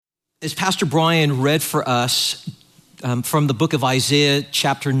As Pastor Brian read for us from the book of Isaiah,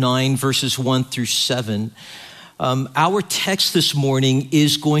 chapter 9, verses 1 through 7, our text this morning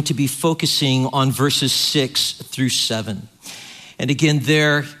is going to be focusing on verses 6 through 7. And again,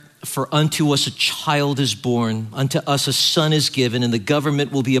 there, for unto us a child is born, unto us a son is given, and the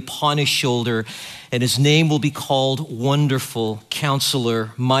government will be upon his shoulder, and his name will be called Wonderful,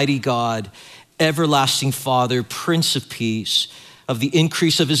 Counselor, Mighty God, Everlasting Father, Prince of Peace. Of the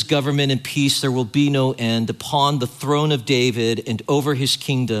increase of his government and peace there will be no end upon the throne of David and over his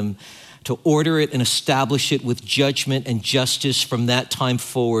kingdom, to order it and establish it with judgment and justice from that time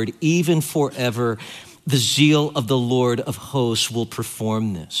forward, even forever. The zeal of the Lord of hosts will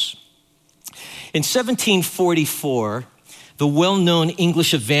perform this. In 1744, the well-known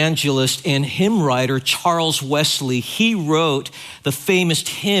English evangelist and hymn writer Charles Wesley, he wrote the famous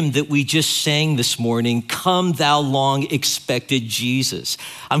hymn that we just sang this morning, Come Thou Long Expected Jesus.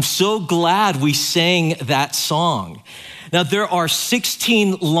 I'm so glad we sang that song. Now, there are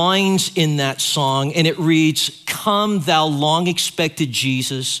 16 lines in that song, and it reads, Come Thou Long Expected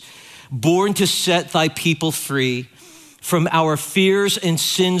Jesus, born to set thy people free. From our fears and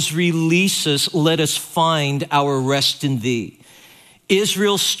sins release us, let us find our rest in thee.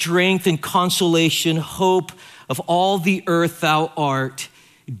 Israel's strength and consolation, hope of all the earth thou art,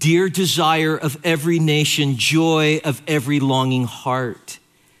 dear desire of every nation, joy of every longing heart.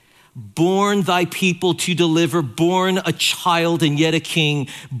 Born thy people to deliver, born a child and yet a king,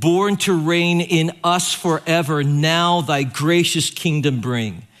 born to reign in us forever, now thy gracious kingdom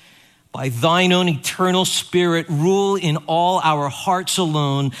bring. By thine own eternal spirit, rule in all our hearts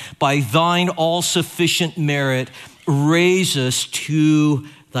alone. By thine all-sufficient merit, raise us to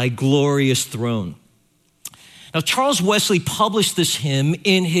thy glorious throne. Now, Charles Wesley published this hymn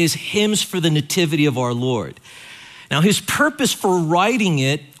in his Hymns for the Nativity of our Lord. Now, his purpose for writing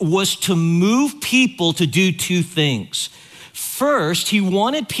it was to move people to do two things. First, he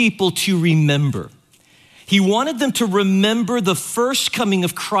wanted people to remember. He wanted them to remember the first coming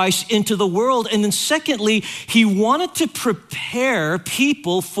of Christ into the world. And then secondly, he wanted to prepare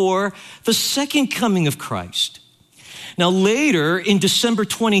people for the second coming of Christ. Now later, in December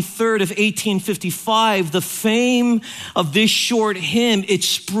 23rd of 1855, the fame of this short hymn, it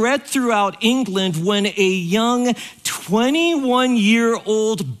spread throughout England when a young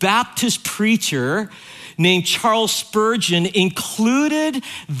 21-year-old Baptist preacher named Charles Spurgeon included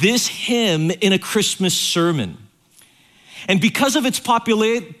this hymn in a Christmas sermon. And because of its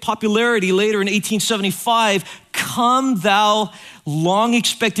popularity later in 1875, Come Thou Long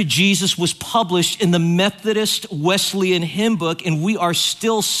Expected Jesus was published in the Methodist Wesleyan hymn book, and we are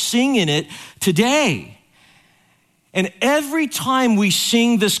still singing it today. And every time we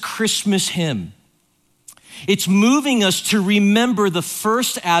sing this Christmas hymn, it's moving us to remember the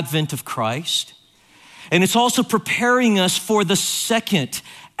first advent of Christ. And it's also preparing us for the second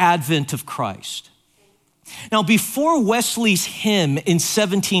advent of Christ. Now, before Wesley's hymn in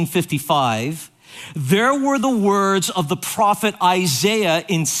 1755, there were the words of the prophet Isaiah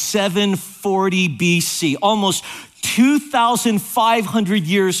in 740 BC, almost 2,500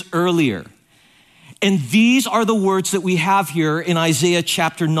 years earlier. And these are the words that we have here in Isaiah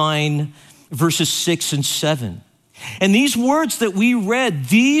chapter 9, verses 6 and 7. And these words that we read,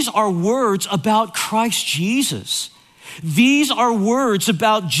 these are words about Christ Jesus. These are words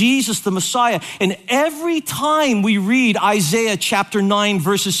about Jesus, the Messiah. And every time we read Isaiah chapter 9,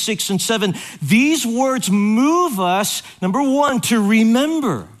 verses 6 and 7, these words move us, number one, to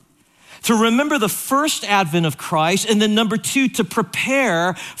remember the first advent of Christ, and then number two, to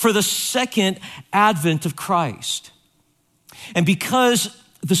prepare for the second advent of Christ. And because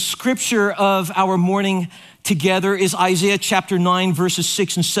the scripture of our morning together is Isaiah chapter 9, verses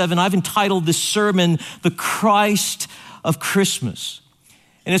 6 and 7. I've entitled this sermon, The Christ of Christmas.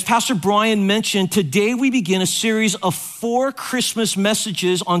 And as Pastor Brian mentioned, today we begin a series of 4 Christmas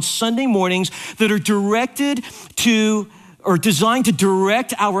messages on Sunday mornings that are directed to, or designed to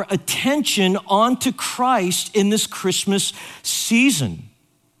direct our attention onto Christ in this Christmas season.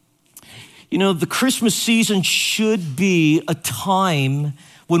 You know, the Christmas season should be a time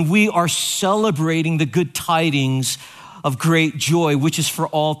when we are celebrating the good tidings of great joy, which is for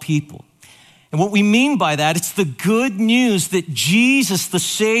all people. And what we mean by that, it's the good news that Jesus, the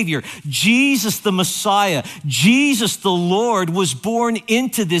Savior, Jesus, the Messiah, Jesus, the Lord, was born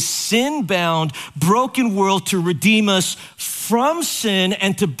into this sin-bound, broken world to redeem us from sin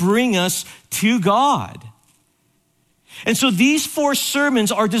and to bring us to God. And so these 4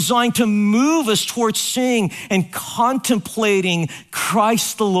 sermons are designed to move us towards seeing and contemplating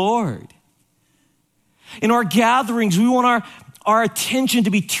Christ the Lord. In our gatherings, we want our attention to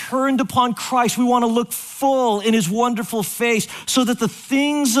be turned upon Christ. We want to look full in his wonderful face so that the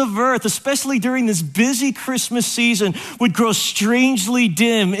things of earth, especially during this busy Christmas season, would grow strangely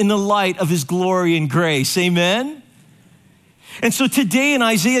dim in the light of his glory and grace. Amen? And so today in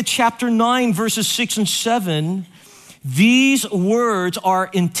Isaiah chapter 9, verses 6 and 7, these words are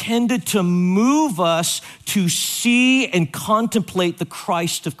intended to move us to see and contemplate the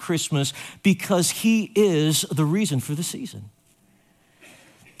Christ of Christmas because he is the reason for the season.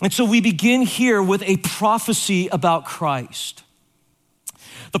 And so we begin here with a prophecy about Christ.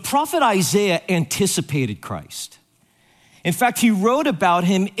 The prophet Isaiah anticipated Christ. In fact, he wrote about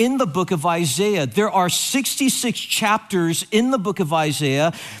him in the book of Isaiah. There are 66 chapters in the book of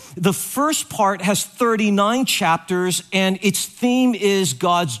Isaiah. The first part has 39 chapters, and its theme is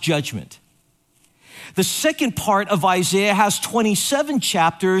God's judgment. The second part of Isaiah has 27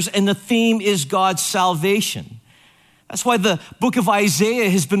 chapters, and the theme is God's salvation. That's why the book of Isaiah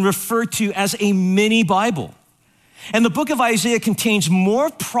has been referred to as a mini Bible. And the book of Isaiah contains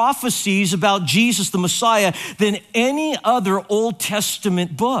more prophecies about Jesus, the Messiah, than any other Old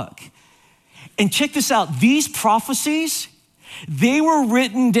Testament book. And check this out. These prophecies, they were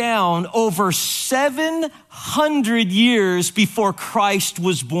written down over 700 years before Christ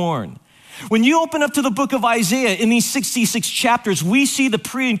was born. When you open up to the book of Isaiah in these 66 chapters, we see the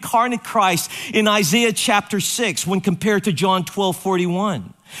pre-incarnate Christ in Isaiah chapter 6 when compared to John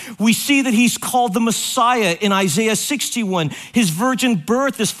 12:41. We see that he's called the Messiah in Isaiah 61. His virgin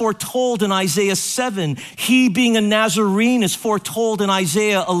birth is foretold in Isaiah 7. He being a Nazarene is foretold in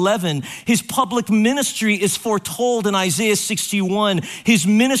Isaiah 11. His public ministry is foretold in Isaiah 61. His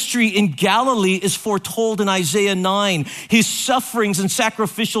ministry in Galilee is foretold in Isaiah 9. His sufferings and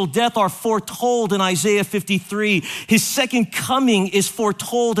sacrificial death are foretold in Isaiah 53. His second coming is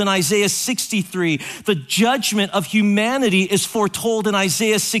foretold in Isaiah 63. The judgment of humanity is foretold in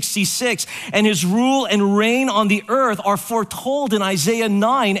Isaiah 66, and his rule and reign on the earth are foretold in Isaiah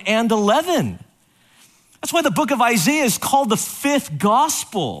 9 and 11. That's why the book of Isaiah is called the fifth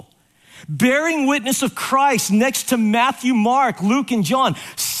gospel, bearing witness of Christ next to Matthew, Mark, Luke, and John,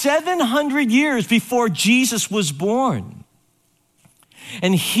 700 years before Jesus was born.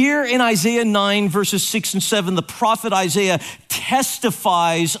 And here in Isaiah 9, verses 6 and 7, the prophet Isaiah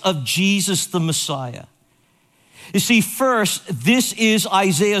testifies of Jesus the Messiah. You see, first, this is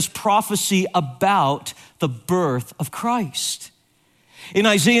Isaiah's prophecy about the birth of Christ. In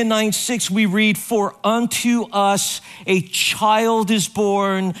Isaiah 9:6, we read, "For unto us a child is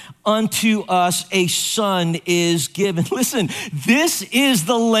born, unto us a son is given." Listen, this is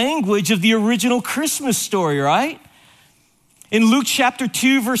the language of the original Christmas story, right? In Luke chapter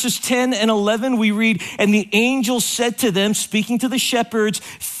 2, verses 10 and 11, we read, "And the angel said to them, speaking to the shepherds,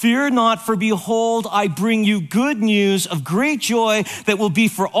 'Fear not, for behold, I bring you good news of great joy that will be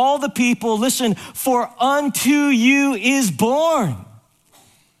for all the people.' Listen, for unto you is born.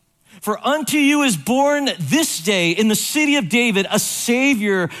 For unto you is born this day in the city of David a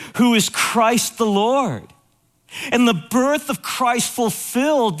Savior who is Christ the Lord." And the birth of Christ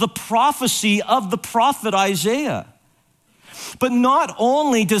fulfilled the prophecy of the prophet Isaiah. But not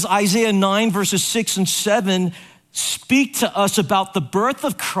only does Isaiah 9 verses 6 and 7 speak to us about the birth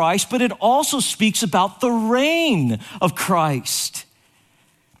of Christ, but it also speaks about the reign of Christ.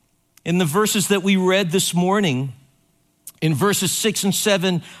 In the verses that we read this morning, in verses 6 and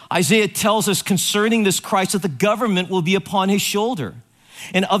 7, Isaiah tells us concerning this Christ that the government will be upon his shoulder.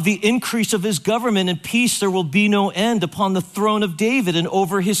 And of the increase of his government and peace, there will be no end upon the throne of David and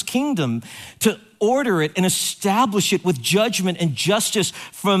over his kingdom, to order it and establish it with judgment and justice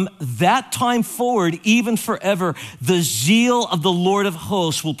from that time forward, even forever. The zeal of the Lord of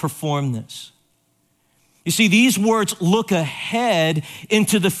hosts will perform this. You see, these words look ahead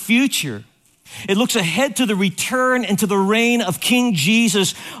into the future. It looks ahead to the return and to the reign of King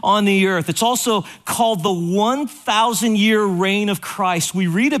Jesus on the earth. It's also called the 1,000-year reign of Christ. We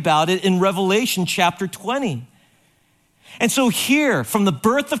read about it in Revelation chapter 20. And so here, from the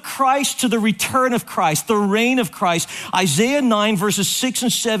birth of Christ to the return of Christ, the reign of Christ, Isaiah 9 verses 6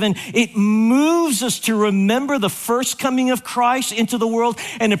 and 7, it moves us to remember the first coming of Christ into the world,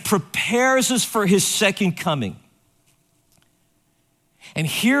 and it prepares us for his second coming. And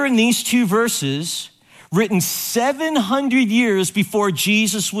here in these two verses, written 700 years before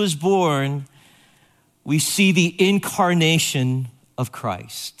Jesus was born, we see the incarnation of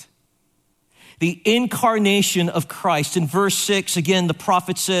Christ. The incarnation of Christ. In verse 6, again, the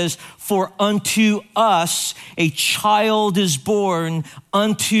prophet says, "For unto us a child is born,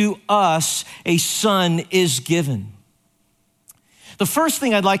 unto us a son is given." The first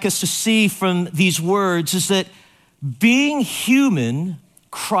thing I'd like us to see from these words is that being human,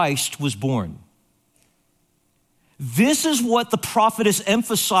 Christ was born. This is what the prophet is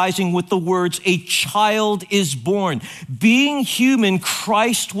emphasizing with the words, a child is born. Being human,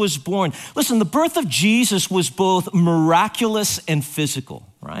 Christ was born. Listen, the birth of Jesus was both miraculous and physical,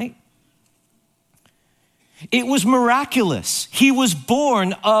 right? It was miraculous. He was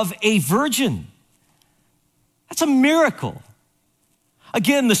born of a virgin. That's a miracle.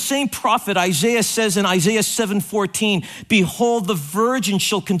 Again, the same prophet Isaiah says in Isaiah 7:14, behold, the virgin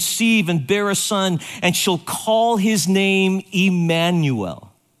shall conceive and bear a son and shall call his name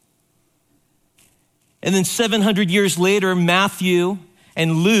Emmanuel. And then 700 years later, Matthew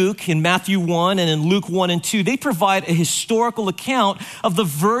and Luke in Matthew 1 and in Luke 1 and 2, they provide a historical account of the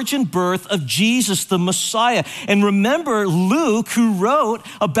virgin birth of Jesus, the Messiah. And remember, Luke, who wrote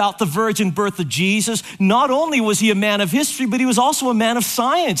about the virgin birth of Jesus, not only was he a man of history, but he was also a man of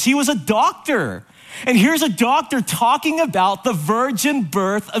science. He was a doctor. And here's a doctor talking about the virgin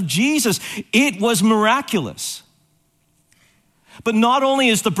birth of Jesus. It was miraculous. But not only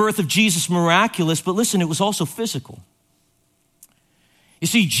is the birth of Jesus miraculous, but listen, it was also physical. You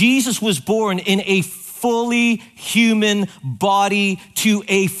see, Jesus was born in a fully human body to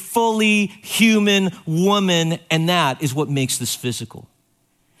a fully human woman, and that is what makes this physical.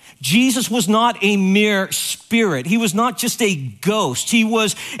 Jesus was not a mere spirit. He was not just a ghost. He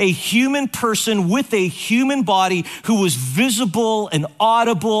was a human person with a human body who was visible and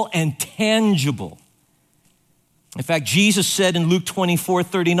audible and tangible. In fact, Jesus said in Luke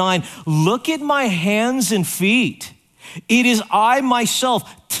 24:39, look at my hands and feet. It is I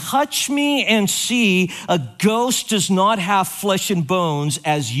myself. Touch me and see. A ghost does not have flesh and bones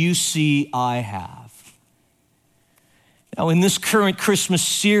as you see I have. Now, in this current Christmas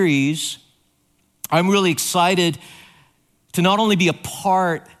series, I'm really excited to not only be a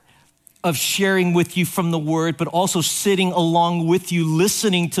part of sharing with you from the Word, but also sitting along with you,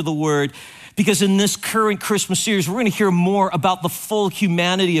 listening to the Word. Because in this current Christmas series, we're going to hear more about the full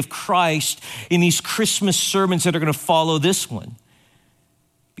humanity of Christ in these Christmas sermons that are going to follow this one.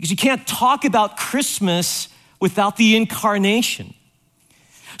 Because you can't talk about Christmas without the incarnation.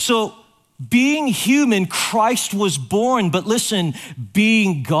 So being human, Christ was born. But listen,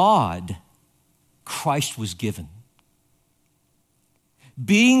 being God, Christ was given.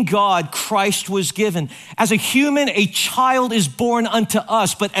 Being God, Christ was given. As a human, a child is born unto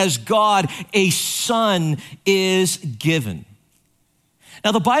us, but as God, a son is given.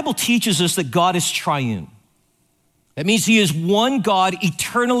 Now, the Bible teaches us that God is triune. That means he is one God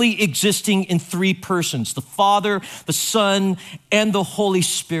eternally existing in three persons, the Father, the Son, and the Holy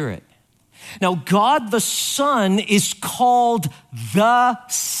Spirit. Now, God the Son is called the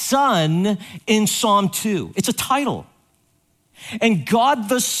Son in Psalm 2. It's a title. And God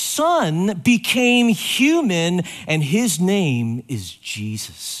the Son became human, and his name is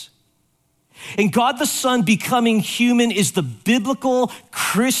Jesus. And God the Son becoming human is the biblical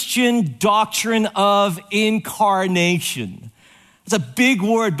Christian doctrine of incarnation. It's a big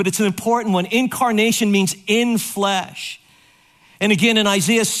word, but it's an important one. Incarnation means in flesh. And again, in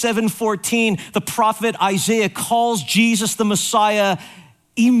Isaiah 7:14, the prophet Isaiah calls Jesus the Messiah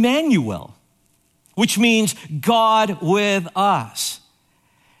Emmanuel, which means God with us.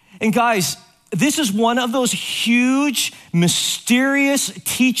 And guys, this is one of those huge, mysterious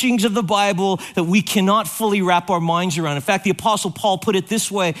teachings of the Bible that we cannot fully wrap our minds around. In fact, the Apostle Paul put it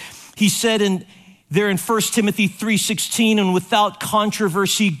this way. He said there in 1 Timothy 3:16, and without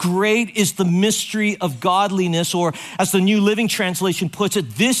controversy, great is the mystery of godliness, or as the New Living Translation puts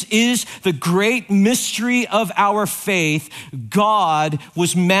it, this is the great mystery of our faith. God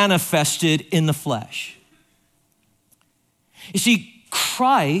was manifested in the flesh. You see,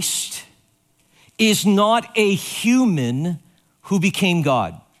 Christ is not a human who became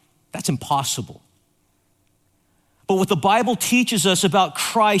God. That's impossible. But what the Bible teaches us about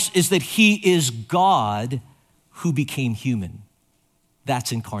Christ is that he is God who became human.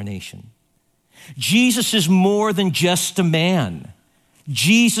 That's incarnation. Jesus is more than just a man.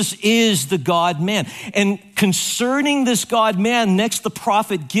 Jesus is the God-man. And concerning this God-man, next the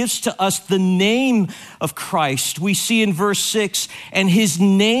prophet gives to us the name of Christ. We see in verse 6, and his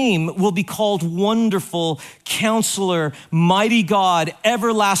name will be called Wonderful, Counselor, Mighty God,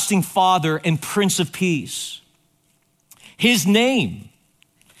 Everlasting Father, and Prince of Peace. His name,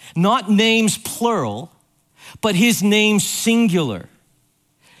 not names plural, but his name singular.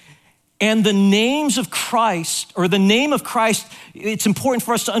 And the names of Christ, or the name of Christ, it's important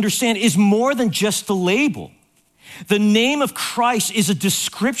for us to understand, is more than just a label. The name of Christ is a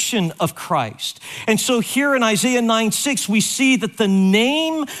description of Christ. And so here in Isaiah 9:6, we see that the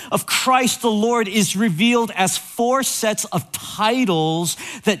name of Christ the Lord is revealed as 4 sets of titles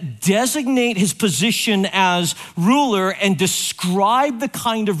that designate his position as ruler and describe the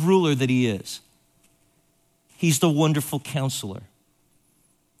kind of ruler that he is. He's the wonderful counselor,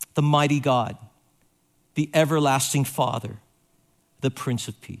 the mighty God, the everlasting Father, the Prince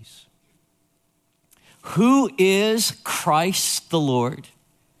of Peace. Who is Christ the Lord?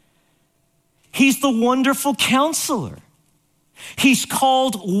 He's the wonderful counselor. He's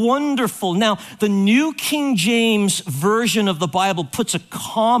called wonderful. Now, the New King James Version of the Bible puts a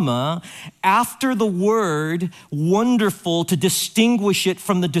comma after the word wonderful to distinguish it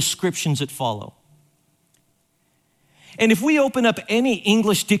from the descriptions that follow. And if we open up any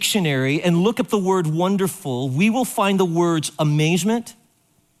English dictionary and look up the word wonderful, we will find the words amazement,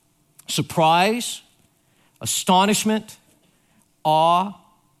 surprise, astonishment, awe,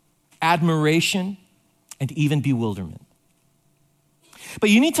 admiration, and even bewilderment.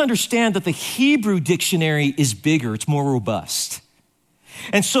 But you need to understand that the Hebrew dictionary is bigger, it's more robust.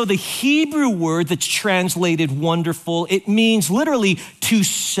 And so the Hebrew word that's translated wonderful, it means literally to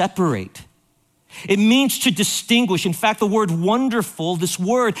separate. It means to distinguish. In fact, the word wonderful, this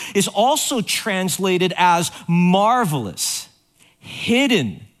word is also translated as marvelous,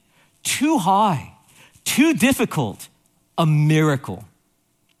 hidden, too high, too difficult, a miracle.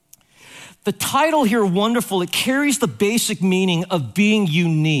 The title here, wonderful, it carries the basic meaning of being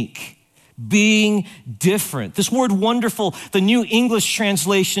unique, being different. This word wonderful, the New English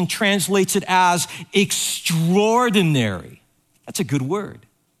translation translates it as extraordinary. That's a good word.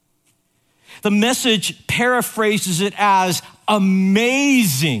 The Message paraphrases it as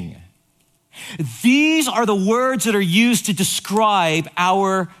amazing. These are the words that are used to describe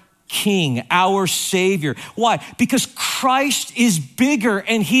our King, our Savior. Why? Because Christ is bigger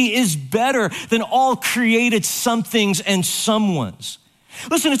and he is better than all created somethings and someones.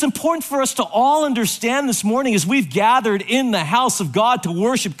 Listen, it's important for us to all understand this morning as we've gathered in the house of God to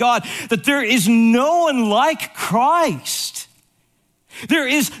worship God that there is no one like Christ. There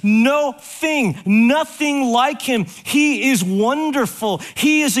is nothing like him. He is wonderful.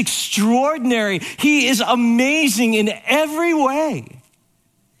 He is extraordinary. He is amazing in every way.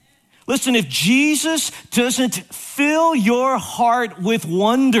 Listen, if Jesus doesn't fill your heart with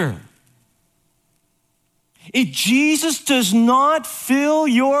wonder, if Jesus does not fill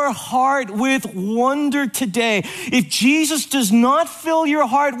your heart with wonder today, if Jesus does not fill your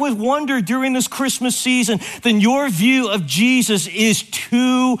heart with wonder during this Christmas season, then your view of Jesus is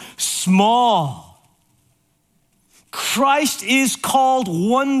too small. Christ is called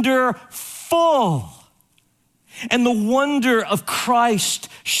wonderful. And the wonder of Christ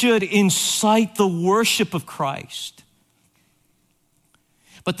should incite the worship of Christ.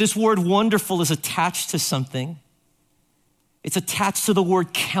 But this word wonderful is attached to something. It's attached to the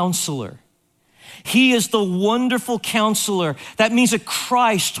word counselor. He is the wonderful counselor. That means that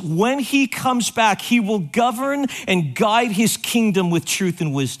Christ, when he comes back, he will govern and guide his kingdom with truth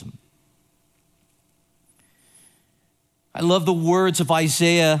and wisdom. I love the words of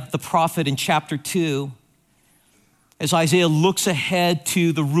Isaiah the prophet in chapter 2. As Isaiah looks ahead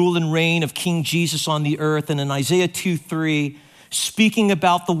to the rule and reign of King Jesus on the earth, and in Isaiah 2:3, speaking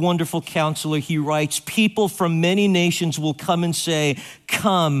about the wonderful counselor, he writes, people from many nations will come and say,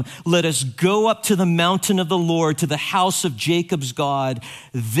 come, let us go up to the mountain of the Lord, to the house of Jacob's God.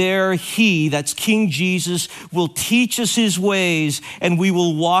 There he, that's King Jesus, will teach us his ways and we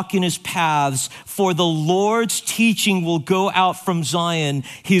will walk in his paths. For the Lord's teaching will go out from Zion.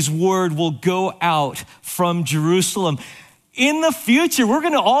 His word will go out from Jerusalem. In the future, we're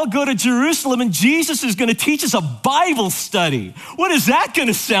going to all go to Jerusalem and Jesus is going to teach us a Bible study. What is that going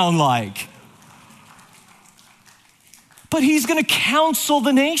to sound like? But he's going to counsel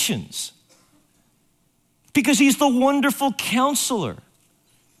the nations because he's the wonderful counselor.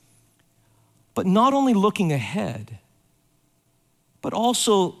 But not only looking ahead, but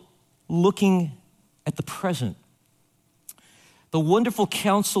also looking at the present. The wonderful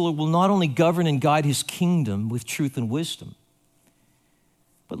counselor will not only govern and guide his kingdom with truth and wisdom,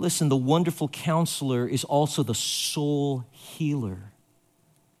 but listen, the wonderful counselor is also the soul healer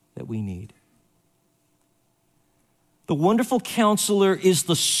that we need. The wonderful counselor is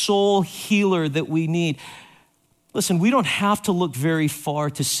the soul healer that we need. Listen, we don't have to look very far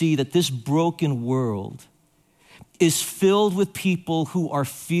to see that this broken world is filled with people who are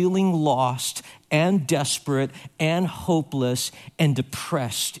feeling lost and desperate and hopeless and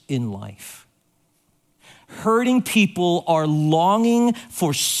depressed in life. Hurting people are longing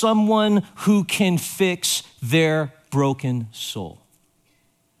for someone who can fix their broken soul.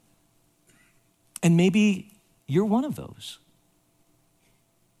 And maybe you're one of those.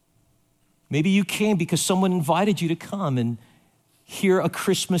 Maybe you came because someone invited you to come and hear a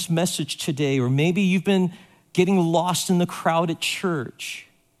Christmas message today, or maybe you've been getting lost in the crowd at church,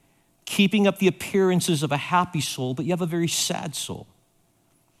 keeping up the appearances of a happy soul, but you have a very sad soul.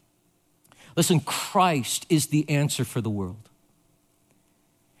 Listen, Christ is the answer for the world.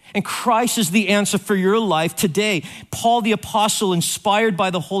 And Christ is the answer for your life today. Paul the Apostle, inspired by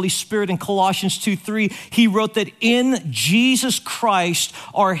the Holy Spirit in Colossians 2:3, he wrote that in Jesus Christ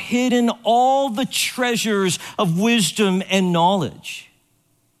are hidden all the treasures of wisdom and knowledge.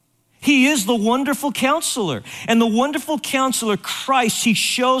 He is the wonderful counselor. And the wonderful counselor, Christ, he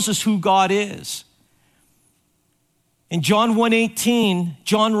shows us who God is. In John 1:18,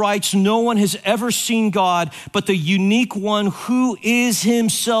 John writes, "No one has ever seen God, but the unique one who is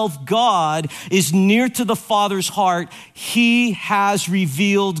himself God is near to the Father's heart. He has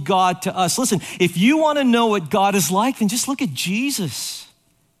revealed God to us." Listen, if you want to know what God is like, then just look at Jesus.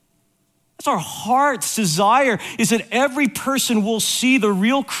 That's our heart's desire, is that every person will see the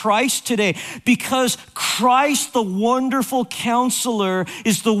real Christ today, because Christ, the wonderful counselor,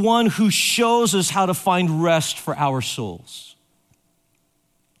 is the one who shows us how to find rest for our souls.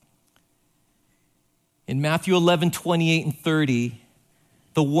 In Matthew 11:28 and 30,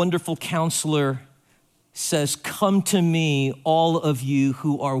 the wonderful counselor says, "Come to me, all of you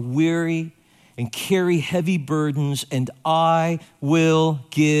who are weary and carry heavy burdens, and I will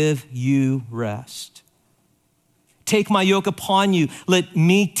give you rest. Take my yoke upon you. Let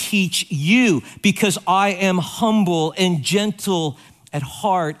me teach you, because I am humble and gentle at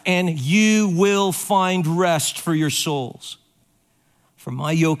heart, and you will find rest for your souls. For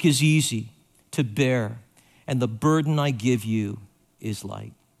my yoke is easy to bear, and the burden I give you is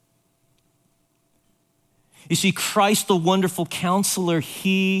light." You see, Christ, the wonderful counselor,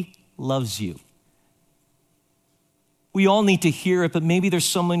 he loves you. We all need to hear it, but maybe there's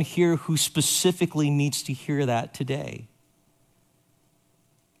someone here who specifically needs to hear that today.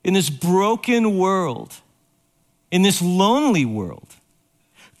 In this broken world, in this lonely world,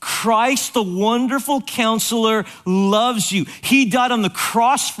 Christ, the wonderful counselor, loves you. He died on the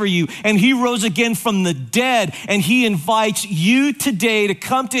cross for you, and he rose again from the dead, and he invites you today to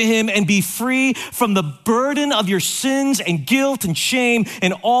come to him and be free from the burden of your sins and guilt and shame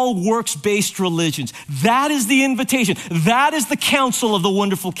and all works-based religions. That is the invitation. That is the counsel of the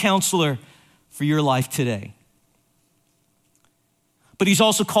wonderful counselor for your life today. But he's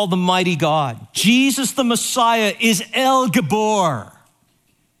also called the mighty God. Jesus, the Messiah, is El Gabor.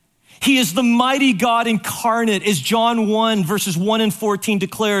 He is the mighty God incarnate, as John 1, verses 1 and 14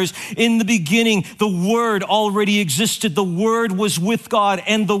 declares. In the beginning, the Word already existed. The Word was with God,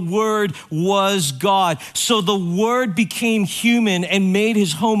 and the Word was God. So the Word became human and made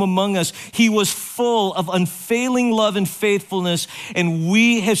his home among us. He was full of unfailing love and faithfulness, and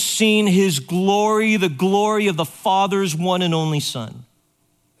we have seen his glory, the glory of the Father's one and only Son.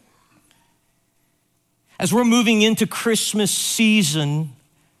 As we're moving into Christmas season,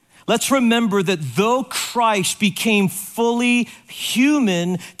 let's remember that though Christ became fully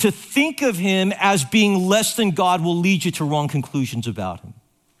human, to think of him as being less than God will lead you to wrong conclusions about him.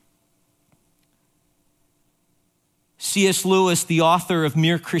 C.S. Lewis, the author of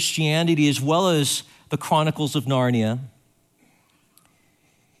Mere Christianity, as well as the Chronicles of Narnia,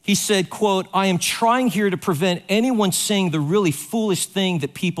 he said, quote, "I am trying here to prevent anyone saying the really foolish thing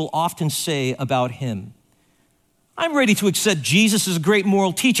that people often say about him. I'm ready to accept Jesus as a great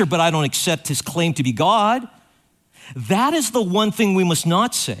moral teacher, but I don't accept his claim to be God. That is the one thing we must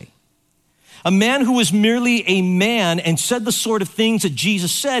not say. A man who was merely a man and said the sort of things that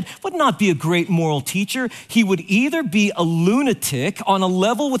Jesus said would not be a great moral teacher. He would either be a lunatic on a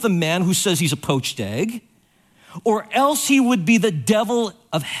level with a man who says he's a poached egg, or else he would be the devil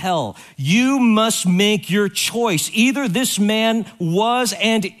of hell. You must make your choice. Either this man was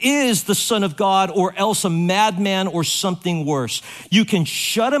and is the Son of God, or else a madman or something worse. You can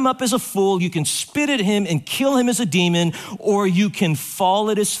shut him up as a fool, you can spit at him and kill him as a demon, or you can fall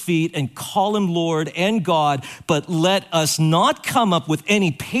at his feet and call him Lord and God, but let us not come up with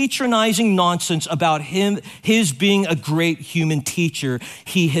any patronizing nonsense about his being a great human teacher.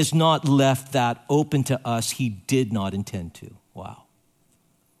 He has not left that open to us. He did not intend to." Wow.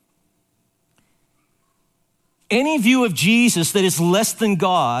 Any view of Jesus that is less than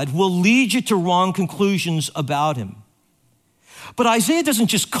God will lead you to wrong conclusions about him. But Isaiah doesn't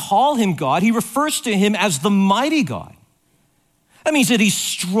just call him God, he refers to him as the mighty God. That means that he's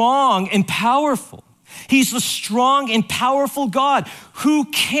strong and powerful. He's the strong and powerful God who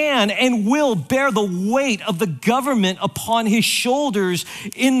can and will bear the weight of the government upon his shoulders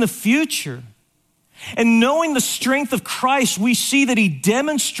in the future. And knowing the strength of Christ, we see that he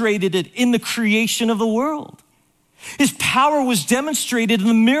demonstrated it in the creation of the world. His power was demonstrated in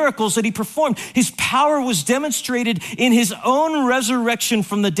the miracles that he performed. His power was demonstrated in his own resurrection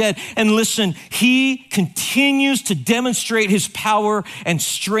from the dead. And listen, he continues to demonstrate his power and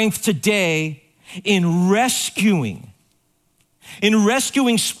strength today in rescuing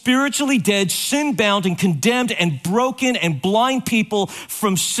spiritually dead, sin-bound and condemned and broken and blind people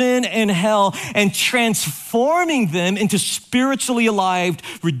from sin and hell, and transforming them into spiritually alive,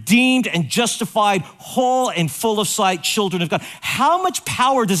 redeemed and justified, whole and full of sight children of God. How much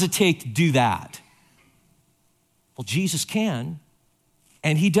power does it take to do that? Well, Jesus can,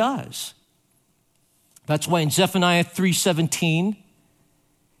 and he does. That's why in Zephaniah 3:17,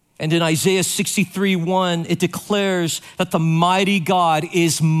 and in Isaiah 63:1, it declares that the mighty God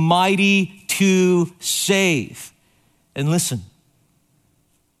is mighty to save. And listen,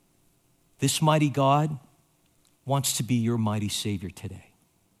 this mighty God wants to be your mighty Savior today.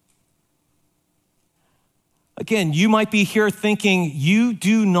 Again, you might be here thinking, you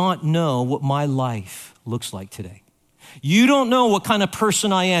do not know what my life looks like today. You don't know what kind of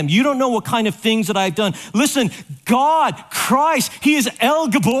person I am. You don't know what kind of things that I've done. Listen, God, Christ, he is El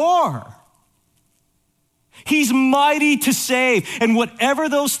Gabor. He's mighty to save. And whatever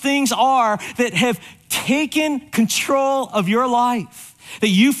those things are that have taken control of your life, that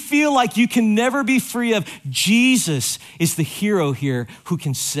you feel like you can never be free of, Jesus is the hero here who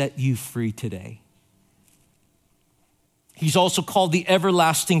can set you free today. He's also called the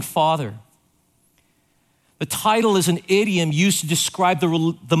Everlasting Father. The title is an idiom used to describe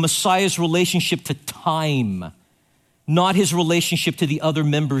the Messiah's relationship to time, not his relationship to the other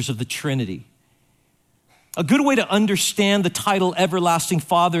members of the Trinity. A good way to understand the title Everlasting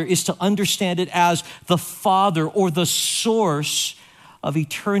Father is to understand it as the Father or the source of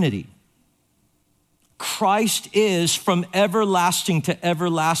eternity. Christ is from everlasting to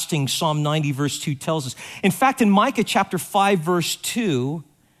everlasting, Psalm 90 verse 2 tells us. In fact, in Micah chapter 5 verse 2,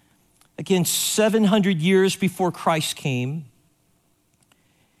 again, 700 years before Christ came,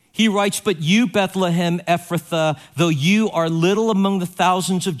 he writes, "But you, Bethlehem Ephrathah, though you are little among the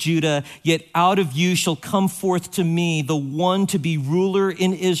thousands of Judah, yet out of you shall come forth to me the one to be ruler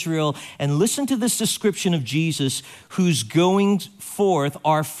in Israel." And listen to this description of Jesus, whose goings forth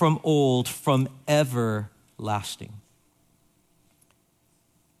are from old, from everlasting.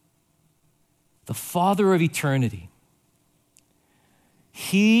 The Father of eternity.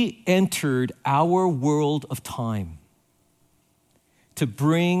 He entered our world of time to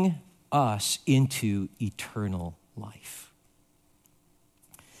bring us into eternal life.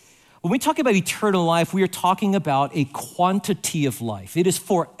 When we talk about eternal life, we are talking about a quantity of life. It is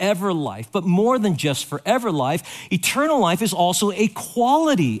forever life, but more than just forever life, eternal life is also a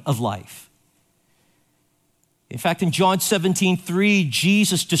quality of life. In fact, in John 17:3,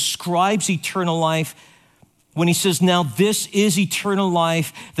 Jesus describes eternal life when he says, "Now this is eternal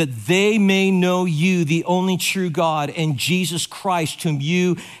life, that they may know you, the only true God, and Jesus Christ, whom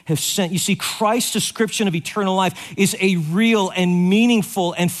you have sent." You see, Christ's description of eternal life is a real and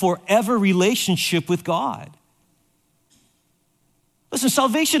meaningful and forever relationship with God. Listen,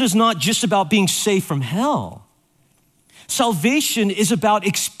 salvation is not just about being saved from hell. Salvation is about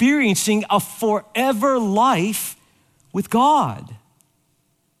experiencing a forever life with God.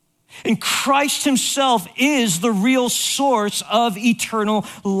 And Christ himself is the real source of eternal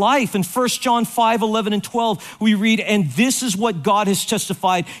life. In 1 John 5:11 and 12, we read, "And this is what God has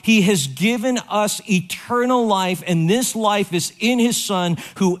testified. He has given us eternal life, and this life is in his Son.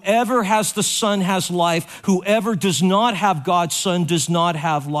 Whoever has the Son has life. Whoever does not have God's Son does not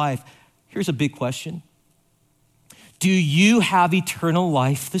have life." Here's a big question. Do you have eternal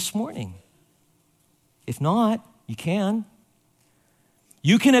life this morning? If not, you can.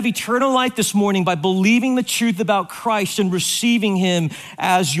 You can have eternal life this morning by believing the truth about Christ and receiving him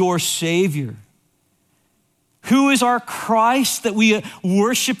as your Savior. Who is our Christ that we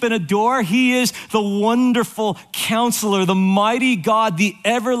worship and adore? He is the wonderful Counselor, the mighty God, the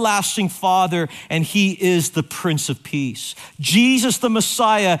everlasting Father, and he is the Prince of Peace. Jesus, the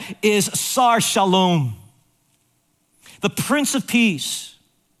Messiah, is Sar Shalom, the Prince of Peace.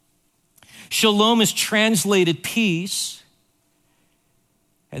 Shalom is translated peace.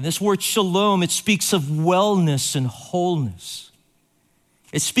 And this word shalom, it speaks of wellness and wholeness.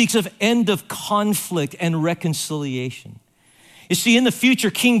 It speaks of end of conflict and reconciliation. You see, in the future,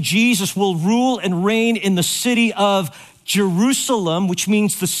 King Jesus will rule and reign in the city of Jerusalem, which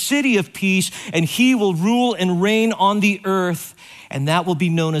means the city of peace, and he will rule and reign on the earth, and that will be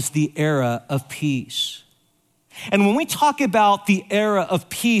known as the era of peace. And when we talk about the era of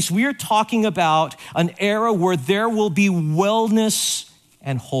peace, we are talking about an era where there will be wellness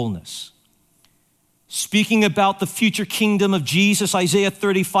and wholeness. Speaking about the future kingdom of Jesus, Isaiah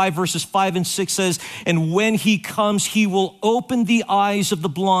 35 verses 5 and 6 says, and when he comes, he will open the eyes of the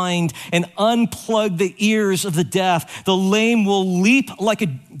blind and unplug the ears of the deaf. The lame will leap like a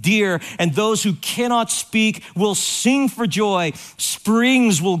deer, and those who cannot speak will sing for joy.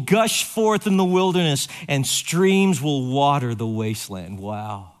 Springs will gush forth in the wilderness, and streams will water the wasteland.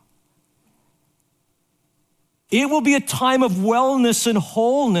 Wow. It will be a time of wellness and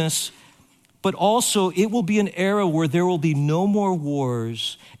wholeness, but also it will be an era where there will be no more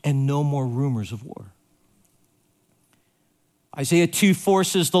wars and no more rumors of war. Isaiah 2:4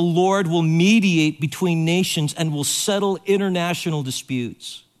 says, the Lord will mediate between nations and will settle international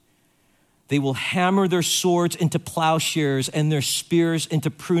disputes. They will hammer their swords into plowshares and their spears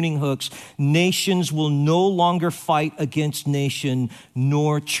into pruning hooks. Nations will no longer fight against nation,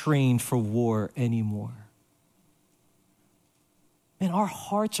 nor train for war anymore. Man, our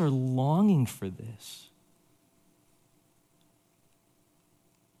hearts are longing for this.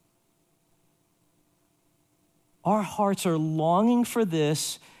 Our hearts are longing for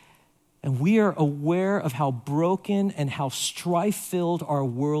this, and we are aware of how broken and how strife-filled our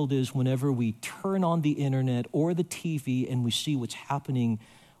world is whenever we turn on the internet or the TV and we see what's happening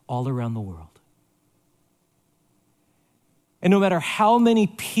all around the world. And no matter how many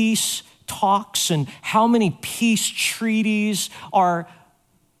peace talks and how many peace treaties are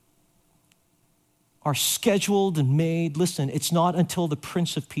scheduled and made, listen, it's not until the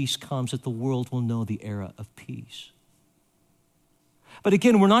Prince of Peace comes that the world will know the era of peace. But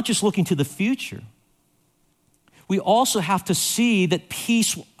again, we're not just looking to the future. We also have to see that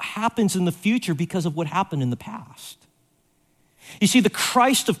peace happens in the future because of what happened in the past. You see, the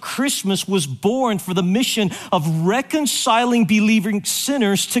Christ of Christmas was born for the mission of reconciling believing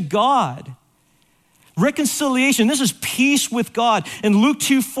sinners to God. Reconciliation, this is peace with God. In Luke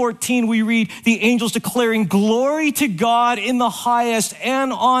 2:14, we read the angels declaring, glory to God in the highest,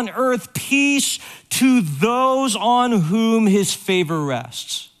 and on earth peace to those on whom his favor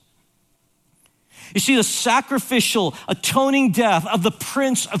rests. You see, the sacrificial, atoning death of the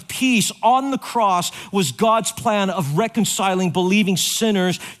Prince of Peace on the cross was God's plan of reconciling believing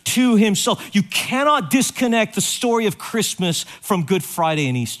sinners to himself. You cannot disconnect the story of Christmas from Good Friday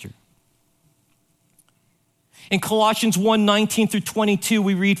and Easter. In Colossians 1:19 through 22,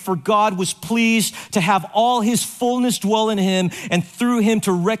 we read, for God was pleased to have all his fullness dwell in him, and through him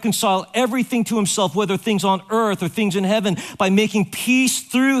to reconcile everything to himself, whether things on earth or things in heaven, by making peace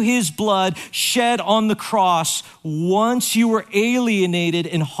through his blood shed on the cross. Once you were alienated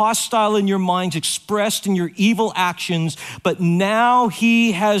and hostile in your minds, expressed in your evil actions, but now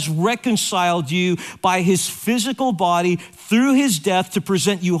he has reconciled you by his physical body through his death to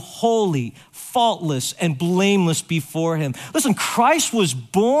present you holy, faultless, and blameless before him. Listen, Christ was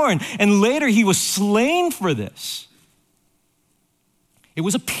born, and later he was slain for this. It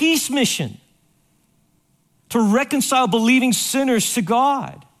was a peace mission to reconcile believing sinners to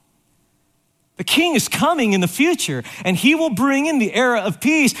God. The King is coming in the future, and he will bring in the era of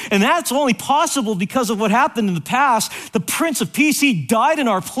peace, and that's only possible because of what happened in the past. The Prince of Peace, he died in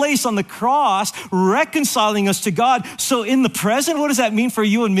our place on the cross, reconciling us to God. So in the present, what does that mean for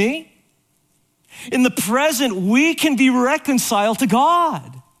you and me? In the present, we can be reconciled to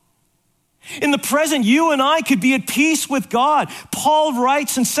God. In the present, you and I could be at peace with God. Paul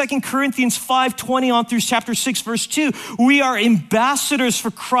writes in 2 Corinthians 5:20 on through chapter 6, verse 2, we are ambassadors for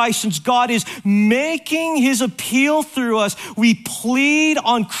Christ. Since God is making his appeal through us, we plead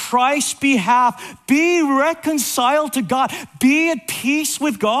on Christ's behalf, be reconciled to God. Be at peace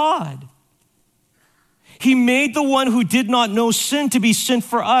with God. He made the one who did not know sin to be sin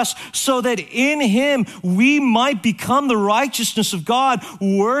for us, so that in him we might become the righteousness of God,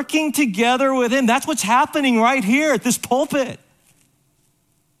 working together with him. That's what's happening right here at this pulpit.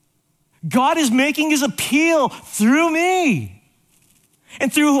 God is making his appeal through me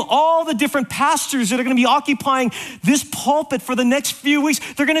and through all the different pastors that are going to be occupying this pulpit for the next few weeks.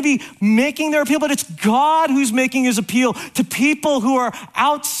 They're going to be making their appeal, but it's God who's making his appeal to people who are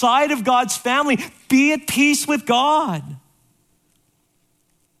outside of God's family. Be at peace with God.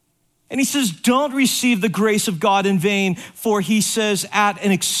 And he says, don't receive the grace of God in vain, for he says, at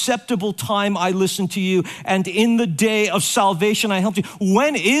an acceptable time I listened to you, and in the day of salvation I helped you.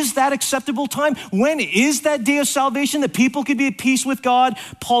 When is that acceptable time? When is that day of salvation that people can be at peace with God?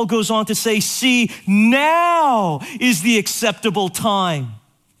 Paul goes on to say, see, now is the acceptable time.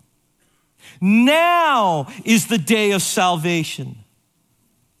 Now is the day of salvation.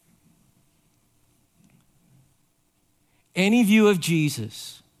 Any view of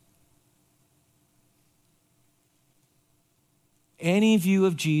Jesus, any view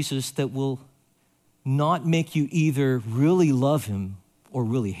of Jesus that will not make you either really love him or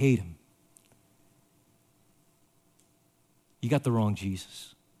really hate him, you got the wrong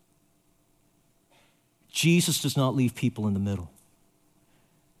Jesus. Jesus does not leave people in the middle.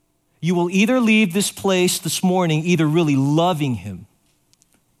 You will either leave this place this morning either really loving him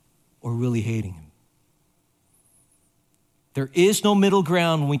or really hating him. There is no middle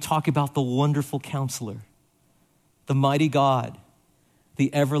ground when we talk about the wonderful counselor, the mighty God,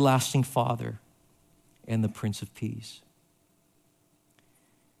 the everlasting Father, and the Prince of Peace.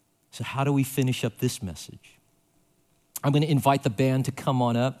 So how do we finish up this message? I'm going to invite the band to come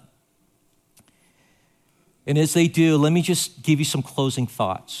on up. And as they do, let me just give you some closing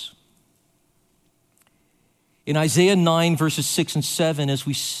thoughts. In Isaiah 9, verses 6 and 7, as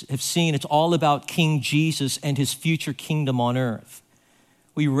we have seen, it's all about King Jesus and his future kingdom on earth.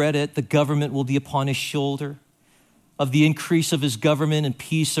 We read it, the government will be upon his shoulder. Of the increase of his government and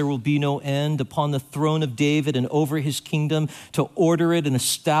peace there will be no end, upon the throne of David and over his kingdom, to order it and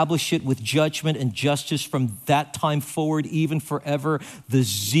establish it with judgment and justice from that time forward, even forever. The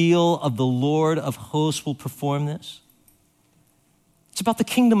zeal of the Lord of hosts will perform this. It's about the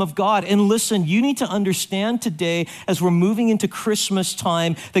kingdom of God. And listen, you need to understand today, as we're moving into Christmas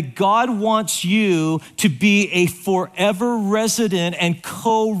time, that God wants you to be a forever resident and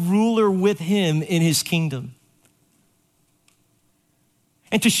co-ruler with him in his kingdom.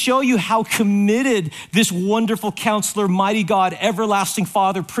 And to show you how committed this wonderful counselor, mighty God, everlasting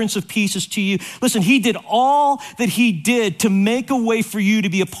Father, Prince of Peace is to you. Listen, he did all that he did to make a way for you to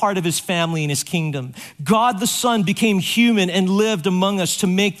be a part of his family and his kingdom. God the Son became human and lived among us to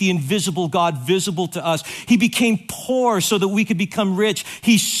make the invisible God visible to us. He became poor so that we could become rich.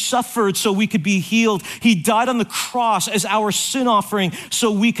 He suffered so we could be healed. He died on the cross as our sin offering so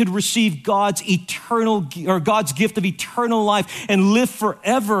we could receive God's gift of eternal life and live forever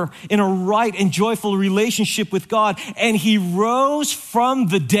in a right and joyful relationship with God. And he rose from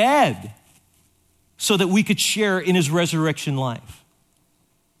the dead so that we could share in his resurrection life.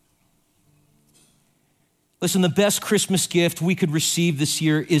 Listen, the best Christmas gift we could receive this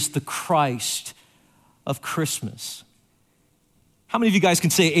year is the Christ of Christmas. How many of you guys can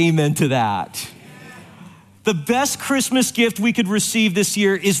say amen to that? The best Christmas gift we could receive this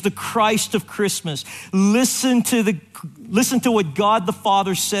year is the Christ of Christmas. Listen to what God the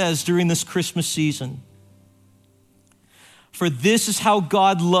Father says during this Christmas season. For this is how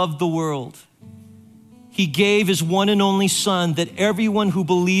God loved the world. He gave his one and only Son, that everyone who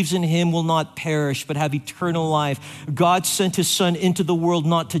believes in him will not perish but have eternal life. God sent his Son into the world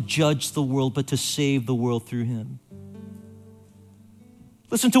not to judge the world, but to save the world through him.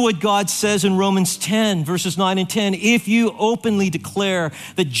 Listen to what God says in Romans 10, verses 9 and 10. If you openly declare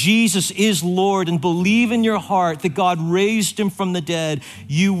that Jesus is Lord and believe in your heart that God raised him from the dead,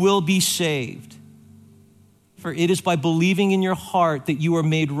 you will be saved. For it is by believing in your heart that you are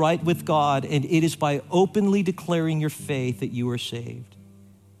made right with God, and it is by openly declaring your faith that you are saved.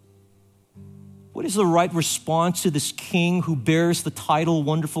 What is the right response to this King who bears the title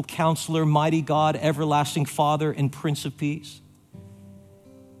Wonderful Counselor, Mighty God, Everlasting Father, and Prince of Peace?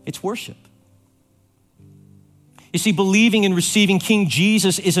 It's worship. You see, believing and receiving King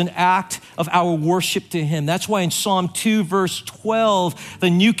Jesus is an act of our worship to him. That's why in Psalm 2, verse 12, the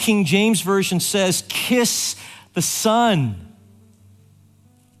New King James Version says, kiss the Son.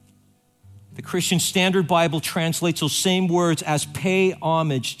 The Christian Standard Bible translates those same words as pay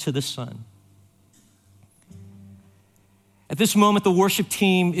homage to the Son. At this moment, the worship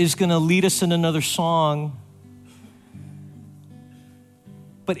team is going to lead us in another song.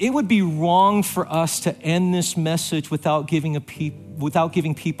 But it would be wrong for us to end this message without giving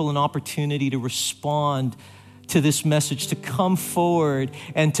people an opportunity to respond to this message, to come forward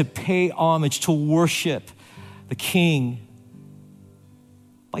and to pay homage, to worship the King.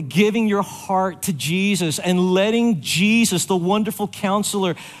 By giving your heart to Jesus and letting Jesus, the wonderful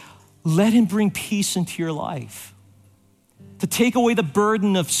counselor, let him bring peace into your life. To take away the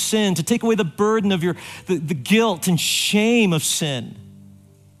burden of sin, to take away the burden of the guilt and shame of sin.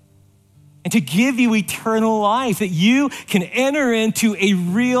 and to give you eternal life, that you can enter into a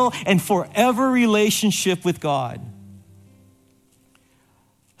real and forever relationship with God.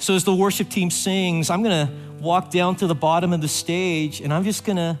 So as the worship team sings, I'm going to walk down to the bottom of the stage, and I'm just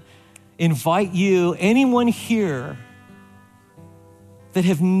going to invite you, anyone here that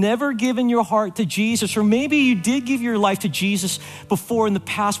have never given your heart to Jesus, or maybe you did give your life to Jesus before in the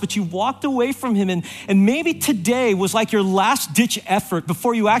past, but you walked away from him, and maybe today was like your last ditch effort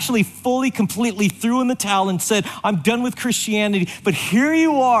before you actually fully, completely threw in the towel and said, I'm done with Christianity. But here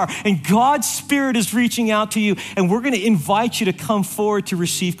you are, and God's Spirit is reaching out to you, and we're going to invite you to come forward to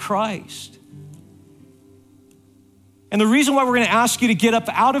receive Christ. And the reason why we're going to ask you to get up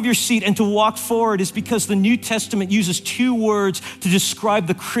out of your seat and to walk forward is because the New Testament uses two words to describe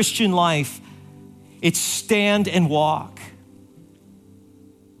the Christian life. It's stand and walk.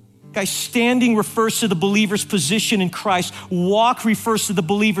 Guys, standing refers to the believer's position in Christ. Walk refers to the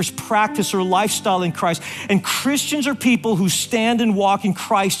believer's practice or lifestyle in Christ. And Christians are people who stand and walk in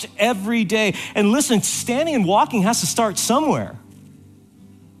Christ every day. And listen, standing and walking has to start somewhere.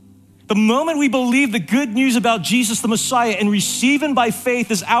 The moment we believe the good news about Jesus the Messiah and receive him by faith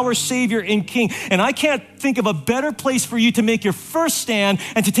as our Savior and King, and I can't think of a better place for you to make your first stand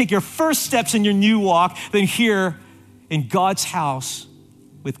and to take your first steps in your new walk than here in God's house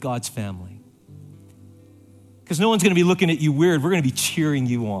with God's family. Because no one's going to be looking at you weird. We're going to be cheering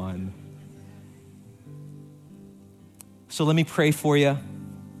you on. So let me pray for you,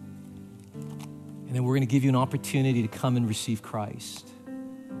 and then we're going to give you an opportunity to come and receive Christ.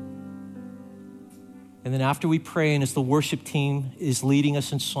 And then after we pray, and as the worship team is leading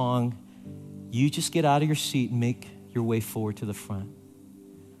us in song, you just get out of your seat and make your way forward to the front.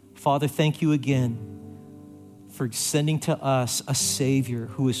 Father, thank you again for sending to us a Savior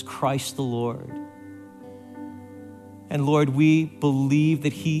who is Christ the Lord. And Lord, we believe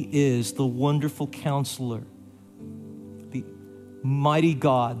that he is the wonderful counselor, the mighty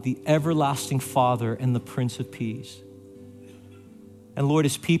God, the everlasting Father, and the Prince of Peace. And Lord,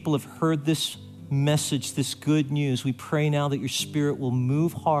 as people have heard this message, this good news, we pray now that your Spirit will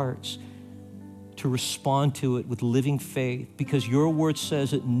move hearts to respond to it with living faith, because your word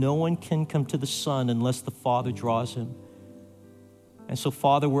says that no one can come to the Son unless the Father draws him. And so,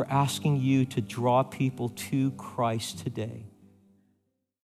 Father, we're asking you to draw people to Christ today.